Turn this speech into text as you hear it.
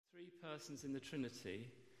persons in the Trinity,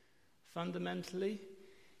 fundamentally,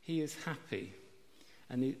 he is happy.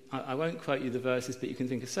 And I won't quote you the verses, but you can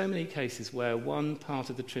think of so many cases where one part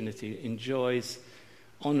of the Trinity enjoys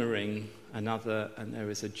honouring another, and there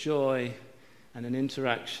is a joy and an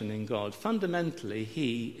interaction in God. Fundamentally,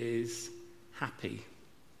 he is happy.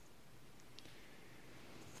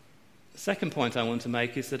 The second point I want to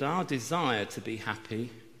make is that our desire to be happy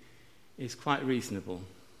is quite reasonable.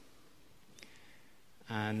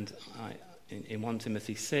 And in 1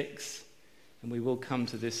 Timothy 6, and we will come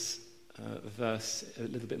to this verse a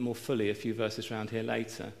little bit more fully a few verses around here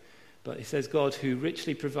later, but it says, God who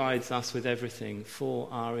richly provides us with everything for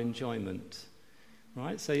our enjoyment.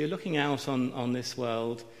 Right? So you're looking out on this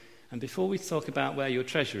world, and before we talk about where your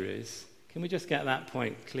treasure is, can we just get that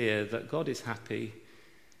point clear, that God is happy,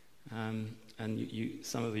 and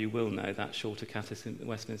some of you will know that Shorter Catechism,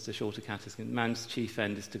 Westminster Shorter Catechism, man's chief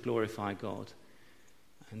end is to glorify God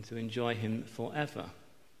and to enjoy him forever.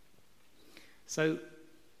 So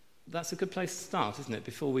that's a good place to start, isn't it?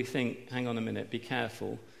 Before we think, hang on a minute, be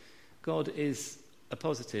careful. God is a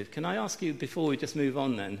positive. Can I ask you, before we just move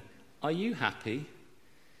on then, are you happy?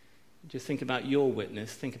 Just think about your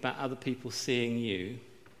witness. Think about other people seeing you.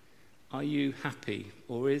 Are you happy?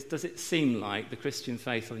 Or does it seem like the Christian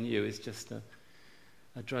faith on you is just a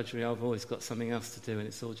drudgery? I've always got something else to do and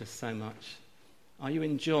it's all just so much. Are you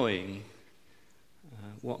enjoying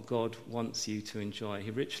what God wants you to enjoy?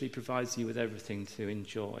 He richly provides you with everything to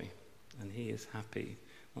enjoy, and he is happy,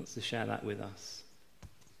 wants to share that with us.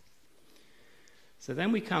 So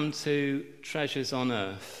then we come to treasures on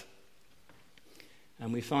earth,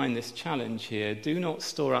 and we find this challenge here: do not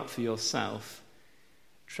store up for yourself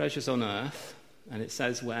treasures on earth. And it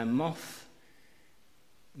says where moth.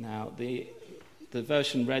 Now the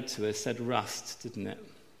version read to us said rust, didn't it?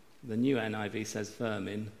 The new NIV says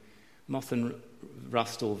vermin. Moth and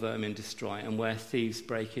rust or vermin destroy, and where thieves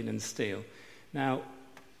break in and steal. Now,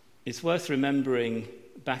 it's worth remembering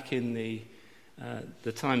back in the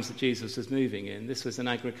times that Jesus was moving in, this was an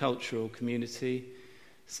agricultural community,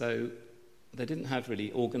 so they didn't have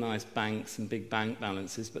really organised banks and big bank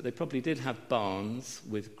balances, but they probably did have barns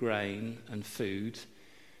with grain and food.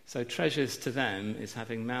 So treasures to them is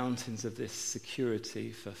having mountains of this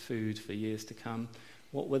security for food for years to come.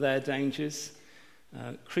 What were their dangers?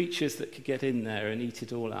 Creatures that could get in there and eat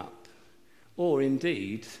it all up, or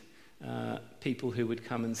indeed people who would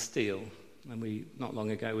come and steal. And we not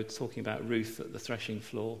long ago were talking about Ruth at the threshing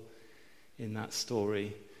floor in that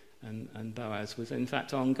story, and Boaz was in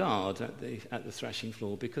fact on guard at the threshing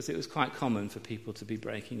floor because it was quite common for people to be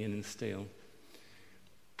breaking in and steal.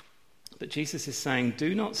 But Jesus is saying,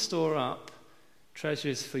 do not store up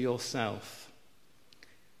treasures for yourself.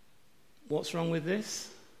 What's wrong with this?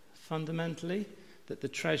 Fundamentally, that the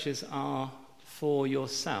treasures are for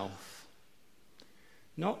yourself.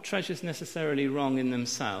 Not treasures necessarily wrong in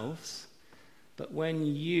themselves, but when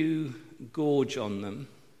you gorge on them,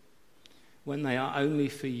 when they are only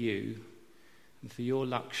for you and for your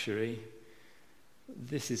luxury,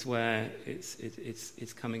 this is where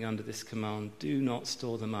it's coming under this command: do not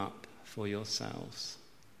store them up for yourselves.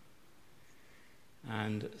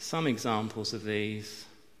 And some examples of these,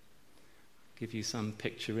 give you some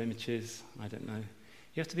picture images, I don't know.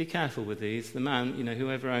 You have to be careful with these. The man,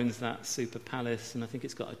 whoever owns that super palace, and I think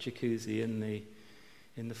it's got a jacuzzi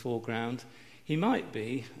in the foreground, he might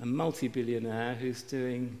be a multi-billionaire who's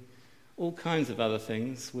doing all kinds of other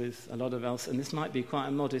things with a lot of else, and this might be quite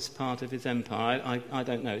a modest part of his empire. I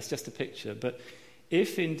don't know, it's just a picture. But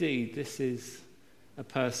if indeed this is a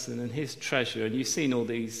person and his treasure, and you've seen all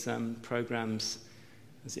these programs,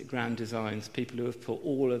 is it Grand Designs, people who have put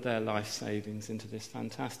all of their life savings into this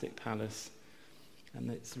fantastic palace, and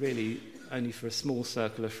it's really only for a small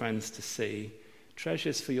circle of friends to see.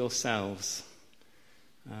 Treasures for yourselves.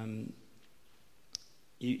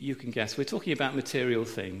 You can guess. We're talking about material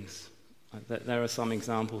things. There are some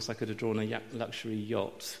examples. I could have drawn a luxury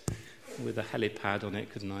yacht with a helipad on it,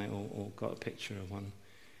 couldn't I? Or got a picture of one.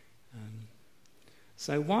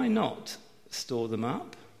 So why not store them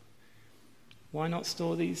up? Why not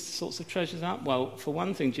store these sorts of treasures up? Well, for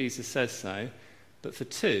one thing, Jesus says so. But for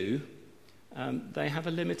two, they have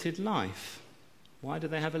a limited life. Why do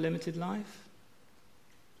they have a limited life?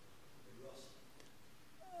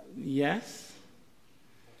 Yes.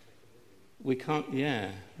 We can't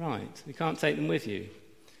take them with you.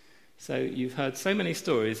 So you've heard so many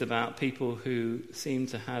stories about people who seem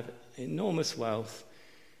to have enormous wealth,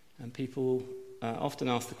 and people often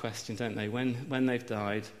ask the question, don't they, when they've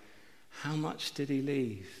died, how much did he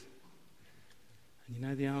leave? And you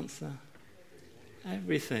know the answer?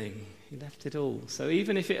 Everything. He left it all. So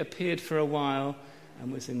even if it appeared for a while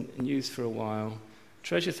and was in use for a while.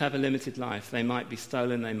 Treasures have a limited life. They might be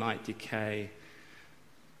stolen, they might decay,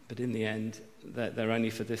 but in the end, they're only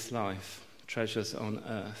for this life. Treasures on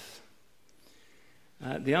earth.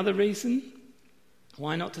 The other reason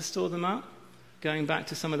why not to store them up, going back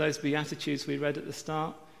to some of those Beatitudes we read at the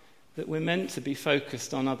start, that we're meant to be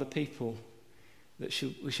focused on other people. That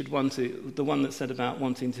we should want to, the one that said about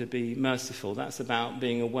wanting to be merciful, that's about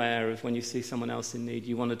being aware of when you see someone else in need,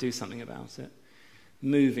 you want to do something about it.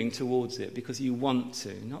 Moving towards it because you want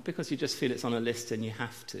to, not because you just feel it's on a list and you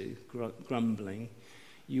have to, grumbling.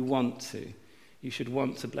 You want to. You should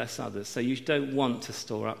want to bless others. So you don't want to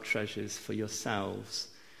store up treasures for yourselves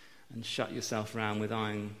and shut yourself around with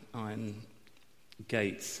iron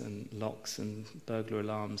gates and locks and burglar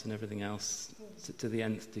alarms and everything else to the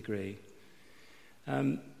nth degree.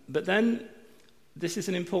 But then, this is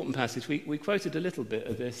an important passage. We quoted a little bit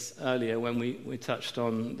of this earlier when we touched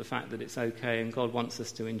on the fact that it's okay and God wants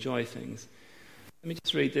us to enjoy things. Let me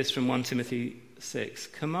just read this from 1 Timothy 6.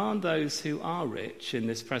 Command those who are rich in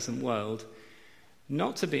this present world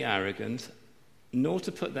not to be arrogant, nor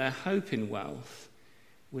to put their hope in wealth,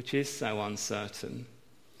 which is so uncertain,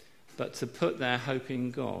 but to put their hope in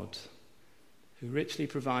God, who richly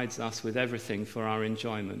provides us with everything for our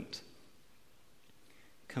enjoyment.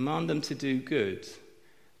 Command them to do good,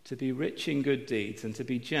 to be rich in good deeds, and to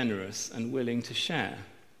be generous and willing to share.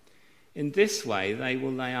 In this way, they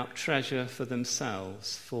will lay up treasure for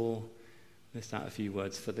themselves for, missed out a few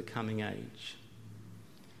words, for the coming age.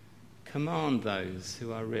 Command those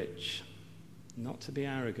who are rich not to be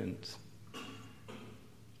arrogant.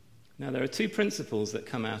 Now, there are two principles that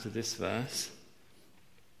come out of this verse.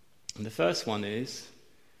 And the first one is,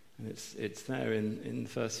 and it's there in the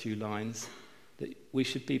first few lines, that we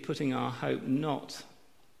should be put our hope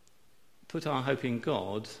in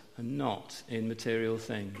God and not in material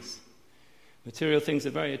things. Material things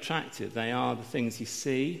are very attractive. They are the things you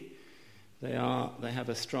see. They have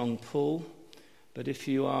a strong pull. But if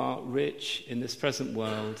you are rich in this present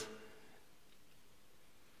world,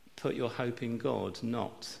 put your hope in God,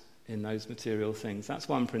 not in those material things. That's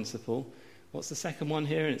one principle. What's the second one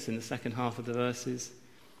here? And it's in the second half of the verses,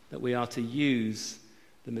 that we are to use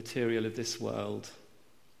the material of this world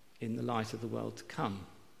in the light of the world to come.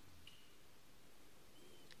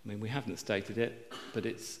 I mean, we haven't stated it, but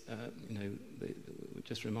it's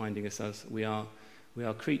just reminding us as we are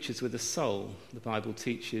creatures with a soul. The Bible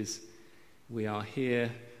teaches we are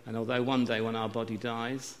here, and although one day when our body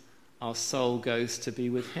dies, our soul goes to be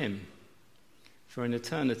with Him for an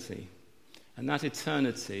eternity. And that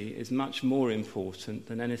eternity is much more important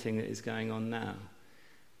than anything that is going on now.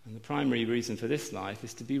 And the primary reason for this life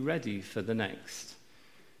is to be ready for the next.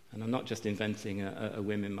 And I'm not just inventing a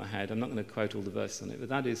whim in my head. I'm not going to quote all the verses on it, but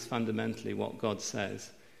that is fundamentally what God says,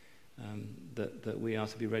 that we are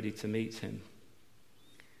to be ready to meet Him.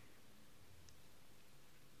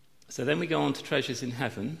 So then we go on to treasures in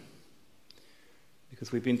heaven,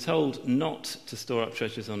 because we've been told not to store up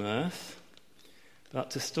treasures on earth, but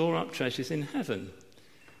to store up treasures in heaven,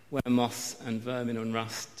 where moths and vermin and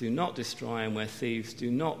rust do not destroy and where thieves do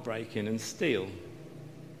not break in and steal.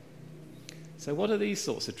 So what are these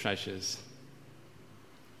sorts of treasures?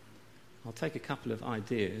 I'll take a couple of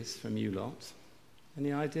ideas from you lot.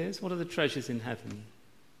 Any ideas? What are the treasures in heaven?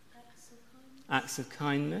 Acts of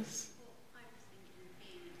kindness.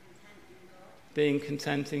 Being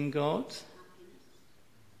content in God.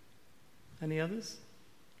 Any others?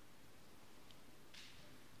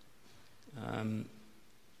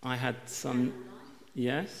 I had some.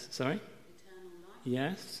 Yes, sorry?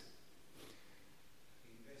 Yes.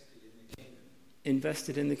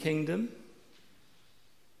 Invested in the kingdom.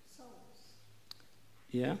 Souls.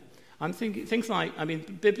 Yeah. I'm thinking things like,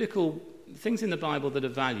 biblical things in the Bible that are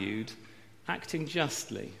valued: acting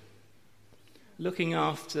justly, looking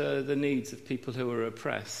after the needs of people who are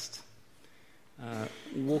oppressed,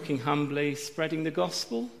 walking humbly, spreading the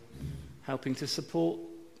gospel, helping to support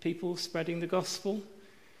people spreading the gospel.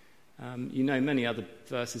 Many other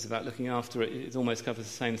verses about looking after it. It almost covers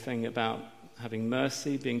the same thing about having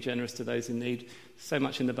mercy, being generous to those in need. So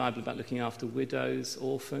much in the Bible about looking after widows,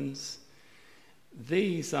 orphans.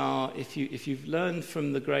 These are, if you've learned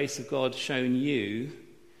from the grace of God shown you,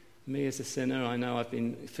 me as a sinner, I know I've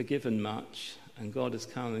been forgiven much, and God has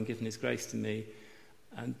come and given His grace to me.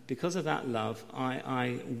 And because of that love,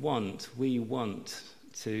 we want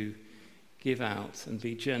to give out and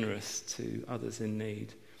be generous to others in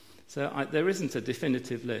need. So there isn't a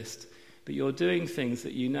definitive list, but you're doing things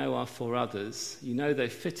that you know are for others. You know they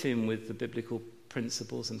fit in with the biblical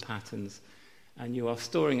principles and patterns, and you are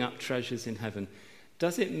storing up treasures in heaven.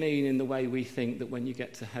 Does it mean in the way we think that when you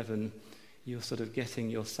get to heaven, you're sort of getting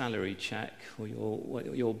your salary check, or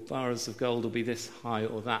your bars of gold will be this high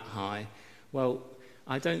or that high. Well,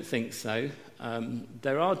 I don't think so.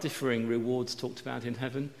 There are differing rewards talked about in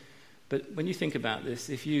heaven, but when you think about this,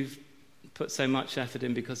 if you've put so much effort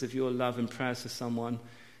in because of your love and prayers for someone,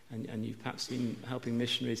 and you've perhaps been helping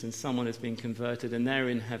missionaries and someone has been converted and they're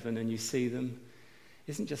in heaven and you see them,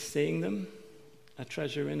 isn't just seeing them a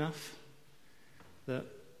treasure enough?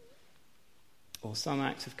 Or some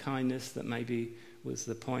act of kindness that maybe was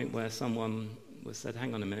the point where someone was said,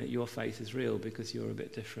 hang on a minute, your faith is real because you're a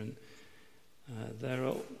bit different. There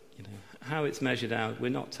are, how it's measured out, we're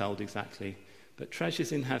not told exactly, but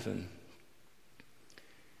treasures in heaven.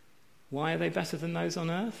 Why are they better than those on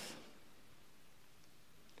earth?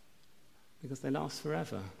 Because they last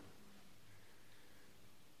forever.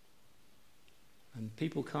 And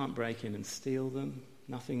people can't break in and steal them.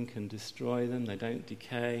 Nothing can destroy them. They don't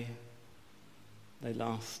decay. They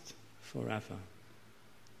last forever.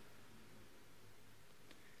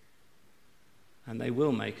 And they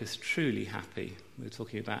will make us truly happy. We're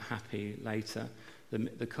talking about happy later.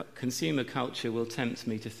 The consumer culture will tempt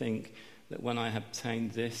me to think that when I have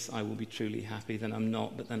obtained this, I will be truly happy. Then I'm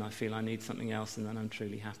not, but then I feel I need something else, and then I'm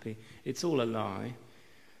truly happy. It's all a lie.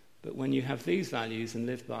 But when you have these values and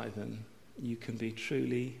live by them, you can be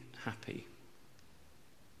truly happy.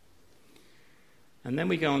 And then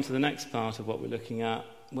we go on to the next part of what we're looking at.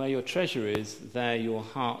 Where your treasure is, there your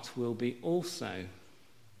heart will be also.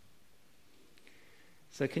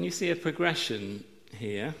 So can you see a progression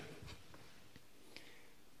here?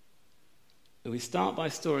 We start by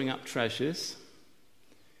storing up treasures.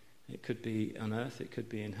 It could be on earth, it could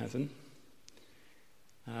be in heaven.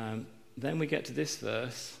 Then we get to this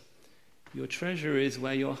verse. Your treasure is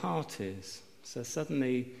where your heart is. So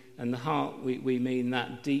suddenly, and the heart, we mean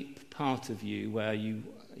that deep part of you where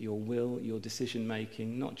your will, your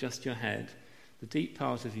decision-making, not just your head, the deep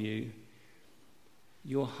part of you,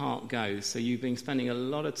 your heart goes. So you've been spending a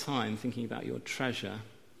lot of time thinking about your treasure,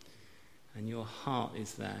 and your heart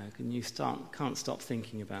is there, and you can't stop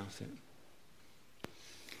thinking about it.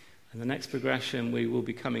 And the next progression, we will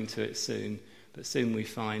be coming to it soon, but soon we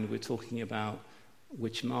find we're talking about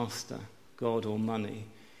which master, God or money.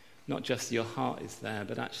 Not just your heart is there,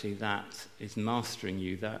 but actually that is mastering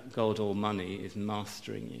you, that God or money is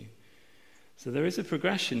mastering you. So there is a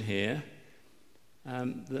progression here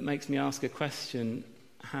that makes me ask a question: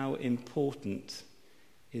 how important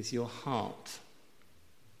is your heart?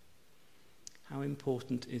 How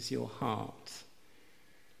important is your heart?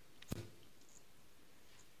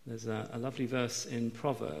 There's a lovely verse in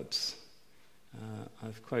Proverbs.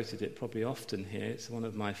 I've quoted it probably often here. It's one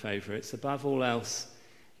of my favourites. Above all else,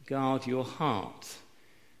 guard your heart,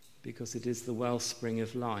 because it is the wellspring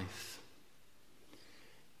of life.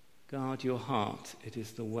 Guard your heart, it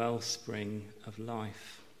is the wellspring of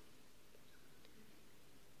life.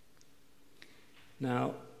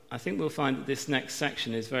 Now, I think we'll find that this next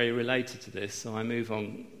section is very related to this, so I move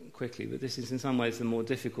on quickly, but this is in some ways the more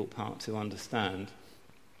difficult part to understand.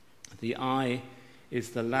 The eye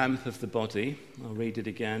is the lamp of the body. I'll read it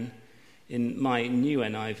again. In my new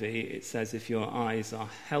NIV, it says if your eyes are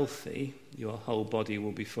healthy, your whole body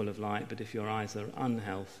will be full of light, but if your eyes are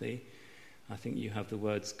unhealthy, I think you have the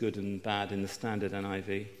words good and bad in the standard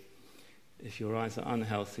NIV. If your eyes are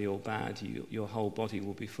unhealthy or bad, your whole body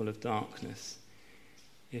will be full of darkness.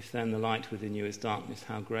 If then the light within you is darkness,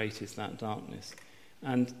 how great is that darkness?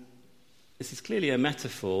 And this is clearly a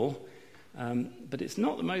metaphor, but it's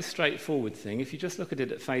not the most straightforward thing. If you just look at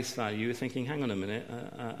it at face value, you're thinking, hang on a minute,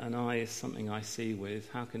 an eye is something I see with.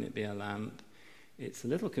 How can it be a lamp? It's a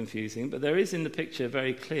little confusing, but there is in the picture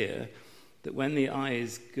very clear that when the eye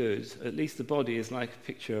is good, at least the body is like a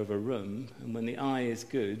picture of a room, and when the eye is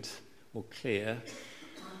good or clear,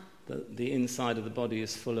 the inside of the body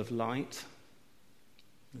is full of light.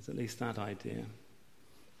 There's at least that idea.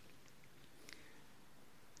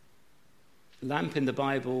 Lamp in the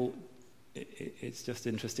Bible, it's just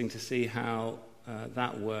interesting to see how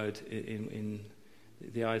that word in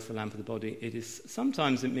the eye is the lamp of the body.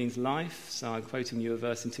 Sometimes it means life. So I'm quoting you a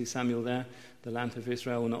verse in 2 Samuel there. The lamp of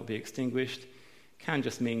Israel will not be extinguished. Can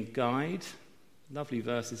just mean guide. Lovely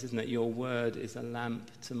verses, isn't it? Your word is a lamp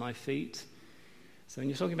to my feet. So when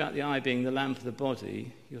you're talking about the eye being the lamp of the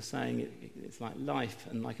body, you're saying it's like life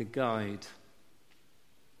and like a guide.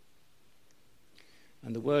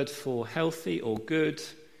 And the word for healthy or good,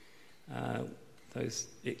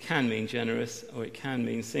 it can mean generous or it can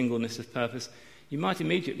mean singleness of purpose. You might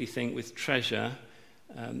immediately think with treasure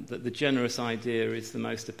that the generous idea is the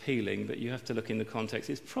most appealing, but you have to look in the context.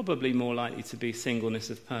 It's probably more likely to be singleness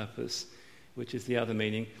of purpose, which is the other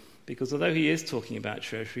meaning. Because although he is talking about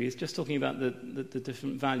treasure, he's just talking about the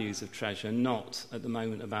different values of treasure, not at the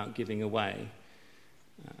moment about giving away,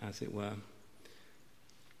 as it were.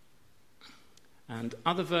 And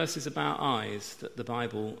other verses about eyes that the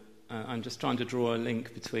Bible, I'm just trying to draw a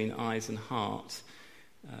link between eyes and heart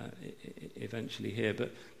eventually here,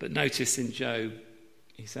 but notice in Job,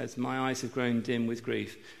 he says, "My eyes have grown dim with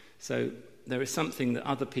grief." So there is something that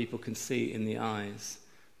other people can see in the eyes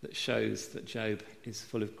that shows that Job is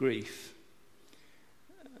full of grief.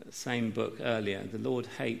 Same book earlier, the Lord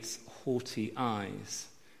hates haughty eyes.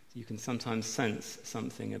 You can sometimes sense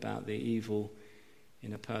something about the evil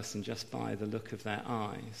in a person just by the look of their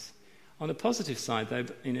eyes. On the positive side, though,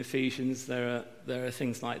 in Ephesians, there are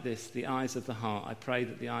things like this: the eyes of the heart. I pray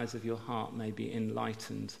that the eyes of your heart may be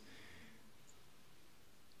enlightened.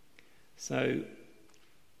 So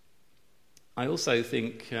I also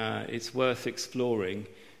think it's worth exploring.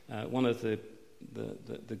 One of the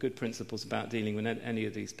good principles about dealing with any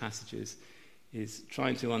of these passages is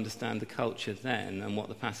trying to understand the culture then and what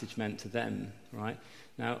the passage meant to them, right?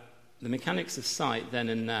 Now, the mechanics of sight then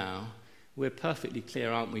and now, we're perfectly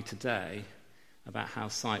clear, aren't we, today, about how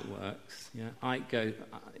sight works. Yeah?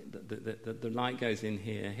 The light goes in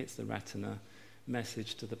here, hits the retina,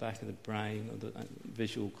 message to the back of the brain, or the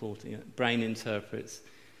visual cortex, brain interprets.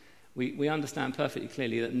 We understand perfectly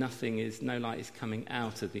clearly that no light is coming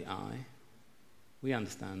out of the eye. We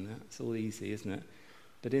understand that. It's all easy, isn't it?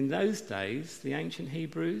 But in those days, the ancient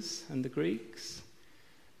Hebrews and the Greeks,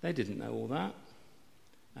 they didn't know all that.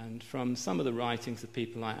 And from some of the writings of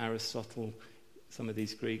people like Aristotle, some of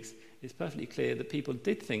these Greeks, it's perfectly clear that people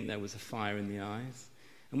did think there was a fire in the eyes.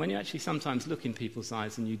 And when you actually sometimes look in people's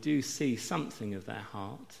eyes and you do see something of their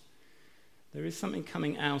heart, there is something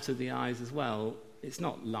coming out of the eyes as well. It's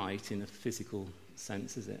not light in a physical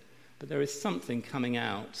sense, is it? But there is something coming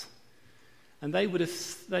out. And they would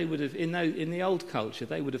have in the old culture,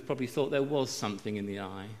 they would have probably thought there was something in the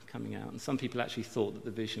eye coming out. And some people actually thought that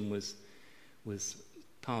the vision was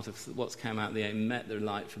part of what's come out the eye, met the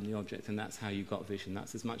light from the object, and that's how you got vision.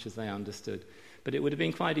 That's as much as they understood. But it would have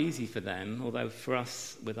been quite easy for them, although for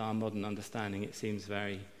us, with our modern understanding, it seems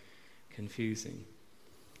very confusing.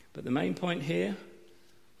 But the main point here,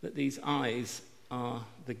 that these eyes are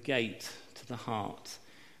the gate to the heart.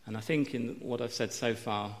 And I think in what I've said so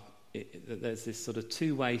far, that there's this sort of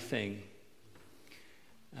two-way thing.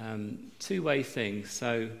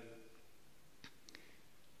 So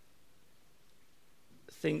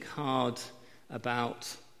think hard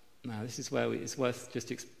about... Now, this is where it's worth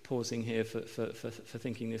just pausing here for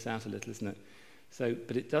thinking this out a little, isn't it? So,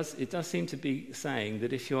 but it does seem to be saying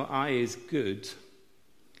that if your eye is good,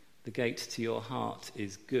 the gate to your heart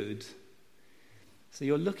is good. So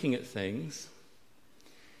you're looking at things,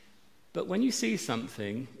 but when you see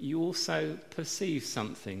something, you also perceive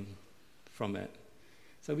something from it.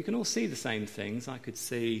 So we can all see the same things. I could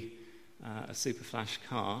see a super flash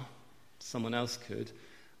car. Someone else could.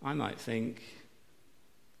 I might think,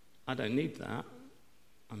 I don't need that.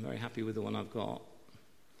 I'm very happy with the one I've got.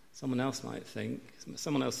 Someone else might think,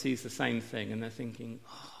 someone else sees the same thing and they're thinking,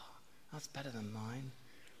 oh, that's better than mine.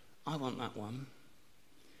 I want that one.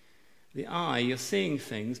 The eye, you're seeing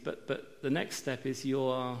things, but the next step is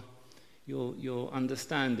you're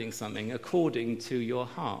understanding something according to your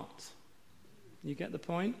heart. You get the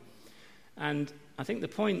point? And I think the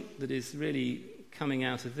point that is really coming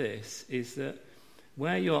out of this is that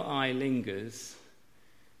where your eye lingers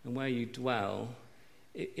and where you dwell,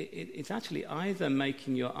 it's actually either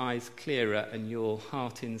making your eyes clearer and your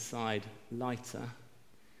heart inside lighter,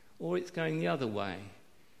 or it's going the other way,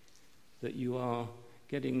 that you are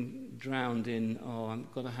getting drowned in,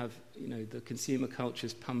 I've got to have, the consumer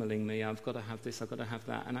culture's pummeling me, I've got to have this, I've got to have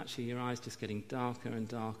that, and actually your eyes just getting darker and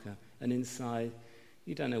darker, and inside,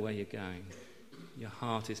 you don't know where you're going. Your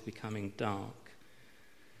heart is becoming dark.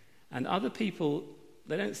 And other people,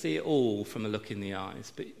 they don't see it all from a look in the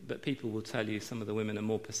eyes, but people will tell you some of the women are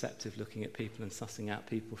more perceptive looking at people and sussing out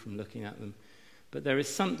people from looking at them. But there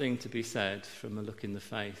is something to be said from a look in the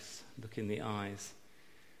face, look in the eyes.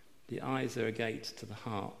 The eyes are a gate to the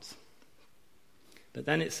heart. But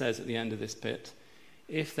then it says at the end of this bit,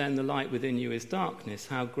 if then the light within you is darkness,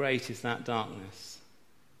 how great is that darkness?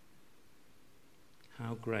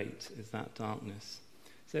 How great is that darkness?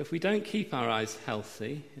 So if we don't keep our eyes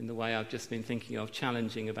healthy in the way I've just been thinking of,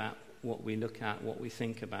 challenging about what we look at, what we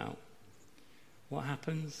think about, what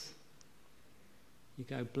happens? You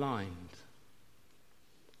go blind.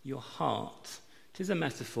 Your heart, it is a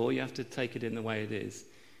metaphor, you have to take it in the way it is.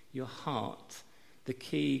 Your heart, the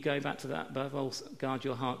key, going back to that, above all, guard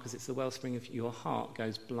your heart because it's the wellspring of your heart,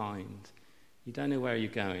 goes blind. You don't know where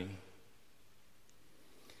you're going.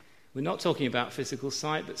 We're not talking about physical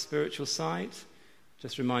sight, but spiritual sight.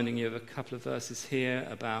 Just reminding you of a couple of verses here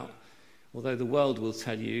about, although the world will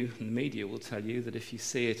tell you, and the media will tell you, that if you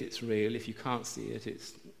see it, it's real. If you can't see it,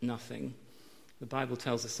 it's nothing. The Bible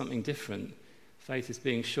tells us something different. Faith is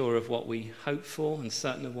being sure of what we hope for and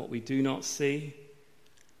certain of what we do not see.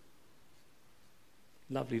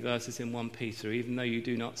 Lovely verses in 1 Peter. Even though you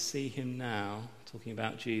do not see him now, talking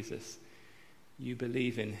about Jesus, you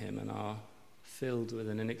believe in him and are filled with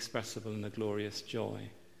an inexpressible and a glorious joy.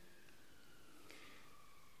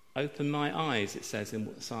 Open my eyes, it says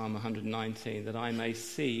in Psalm 119, that I may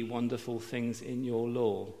see wonderful things in your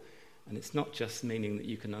law. And it's not just meaning that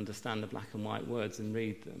you can understand the black and white words and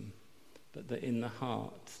read them, but that in the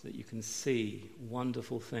heart that you can see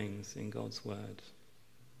wonderful things in God's word.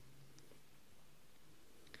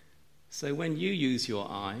 So when you use your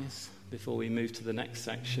eyes, before we move to the next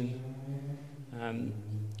section,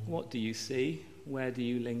 what do you see? Where do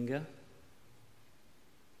you linger?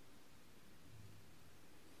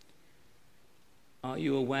 Are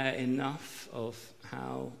you aware enough of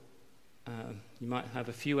how you might have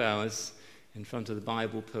a few hours in front of the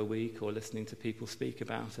Bible per week or listening to people speak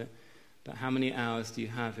about it, but how many hours do you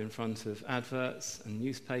have in front of adverts and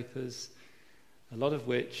newspapers, a lot of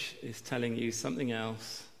which is telling you something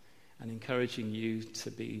else and encouraging you to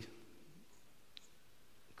be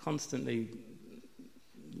constantly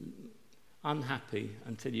unhappy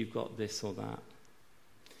until you've got this or that?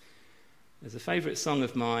 There's a favourite song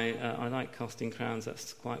of mine. I like Casting Crowns,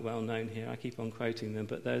 that's quite well known here. I keep on quoting them,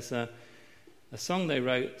 but there's a song they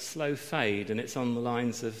wrote, Slow Fade, and it's on the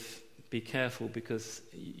lines of be careful because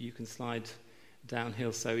you can slide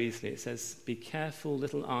downhill so easily. It says, be careful,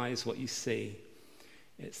 little eyes, what you see.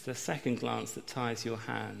 It's the second glance that ties your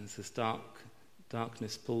hands as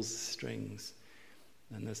darkness pulls the strings.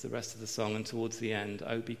 And there's the rest of the song, and towards the end,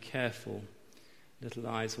 oh, be careful, little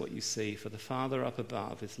eyes, what you see, for the Father up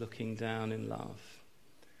above is looking down in love.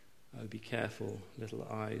 Oh, be careful, little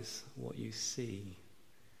eyes, what you see.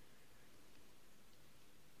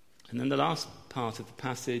 And then the last part of the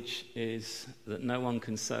passage is that no one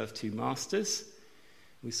can serve two masters.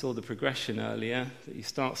 We saw the progression earlier, that you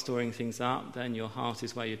start storing things up, then your heart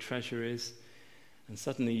is where your treasure is, and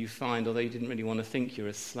suddenly you find, although you didn't really want to think you're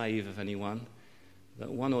a slave of anyone, that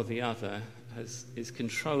one or the other is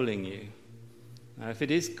controlling you. Now, if it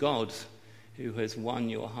is God who has won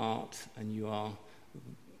your heart and you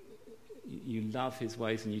love his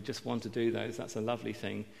ways and you just want to do those, that's a lovely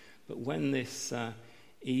thing. But when this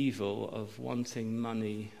evil of wanting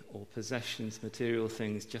money or possessions, material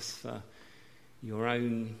things, just for your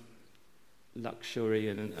own luxury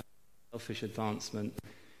and selfish advancement,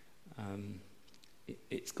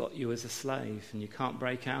 it's got you as a slave and you can't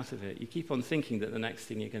break out of it. You keep on thinking that the next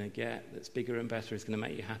thing you're going to get that's bigger and better is going to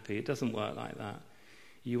make you happy. It doesn't work like that.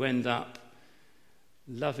 You end up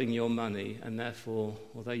loving your money, and therefore,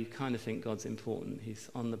 although you kind of think God's important, he's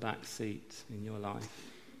on the back seat in your life.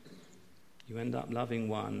 You end up loving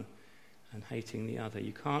one and hating the other.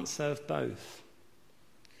 You can't serve both.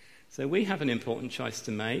 So we have an important choice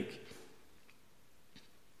to make.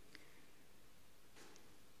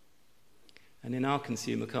 And in our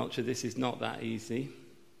consumer culture, this is not that easy.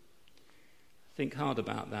 Think hard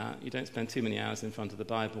about that. You don't spend too many hours in front of the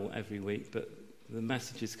Bible every week, but the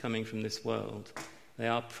messages coming from this world, they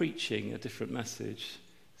are preaching a different message.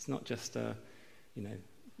 It's not just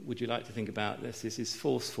would you like to think about this? This is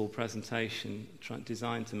forceful presentation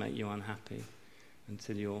designed to make you unhappy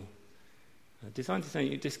until you're designed to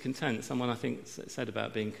make you discontent. Someone, I think, said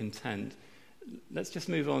about being content. Let's just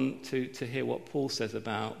move on to hear what Paul says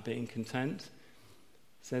about being content.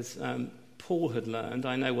 He says, Paul had learned,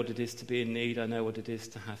 I know what it is to be in need, I know what it is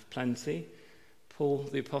to have plenty. Paul,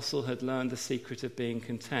 the apostle, had learned the secret of being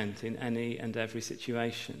content in any and every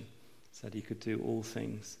situation. Said he could do all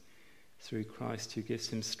things through Christ who gives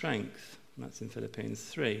him strength. And that's in Philippians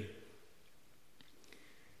 3.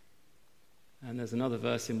 And there's another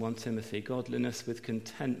verse in 1 Timothy, godliness with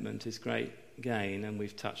contentment is great gain, and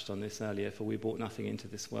we've touched on this earlier, for we brought nothing into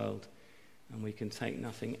this world, and we can take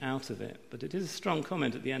nothing out of it. But it is a strong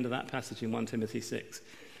comment at the end of that passage in 1 Timothy 6.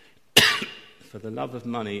 For the love of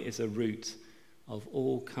money is a root of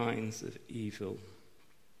all kinds of evil.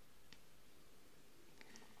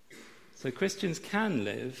 So Christians can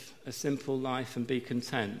live a simple life and be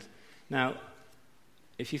content. Now,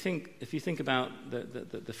 if you think about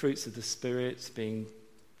the fruits of the Spirit, being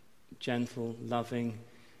gentle, loving,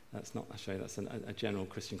 that's a general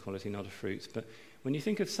Christian quality, not a fruit. But when you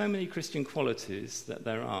think of so many Christian qualities that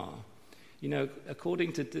there are,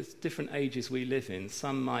 according to different ages we live in,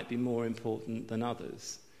 some might be more important than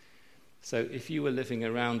others. So if you were living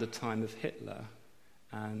around the time of Hitler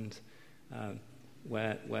and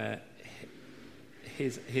where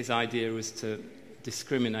his idea was to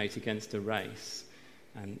discriminate against a race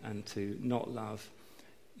and to not love.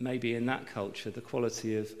 Maybe in that culture, the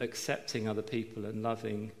quality of accepting other people and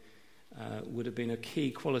loving would have been a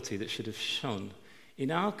key quality that should have shone. In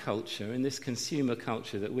our culture, in this consumer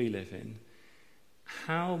culture that we live in,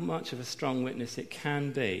 how much of a strong witness it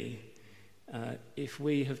can be if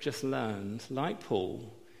we have just learned, like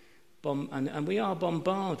Paul, and we are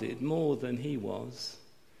bombarded more than he was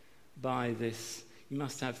by this, you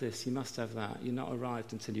must have this, you must have that, you're not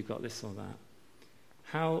arrived until you've got this or that.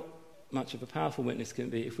 How much of a powerful witness can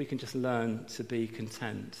it be if we can just learn to be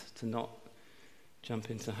content, to not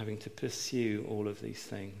jump into having to pursue all of these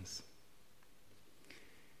things.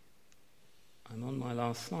 I'm on my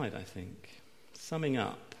last slide, I think. Summing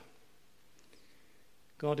up,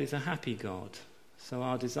 God is a happy God, so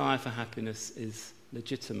our desire for happiness is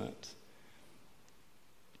legitimate.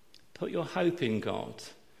 Put your hope in God,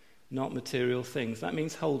 not material things. That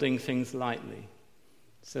means holding things lightly.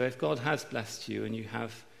 So if God has blessed you and you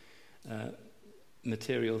have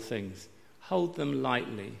material things, hold them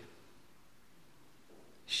lightly.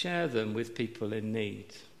 Share them with people in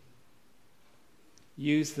need.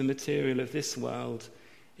 Use the material of this world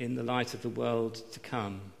in the light of the world to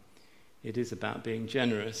come. It is about being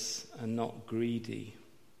generous and not greedy.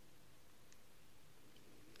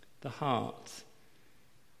 The heart,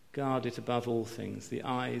 guard it above all things. The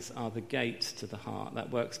eyes are the gate to the heart.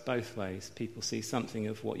 That works both ways. People see something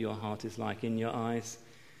of what your heart is like in your eyes,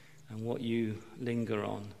 and what you linger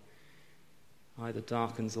on either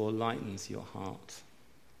darkens or lightens your heart.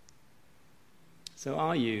 So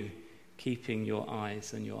are you keeping your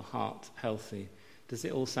eyes and your heart healthy? Does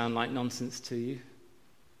it all sound like nonsense to you?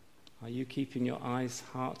 Are you keeping your eyes,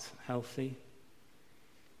 heart healthy?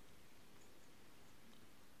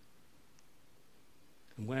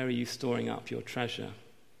 And where are you storing up your treasure?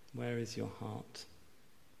 Where is your heart?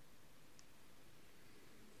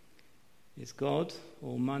 Is God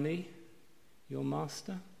or money your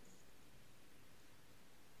master?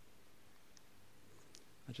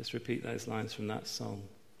 I just repeat those lines from that song.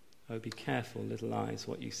 Oh, be careful, little eyes,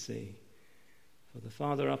 what you see. For the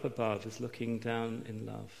Father up above is looking down in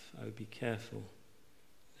love. Oh, be careful,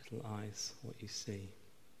 little eyes, what you see.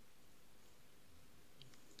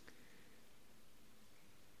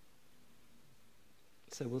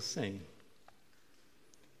 So we'll sing.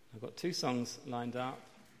 I've got 2 songs lined up,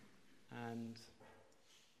 and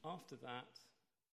after that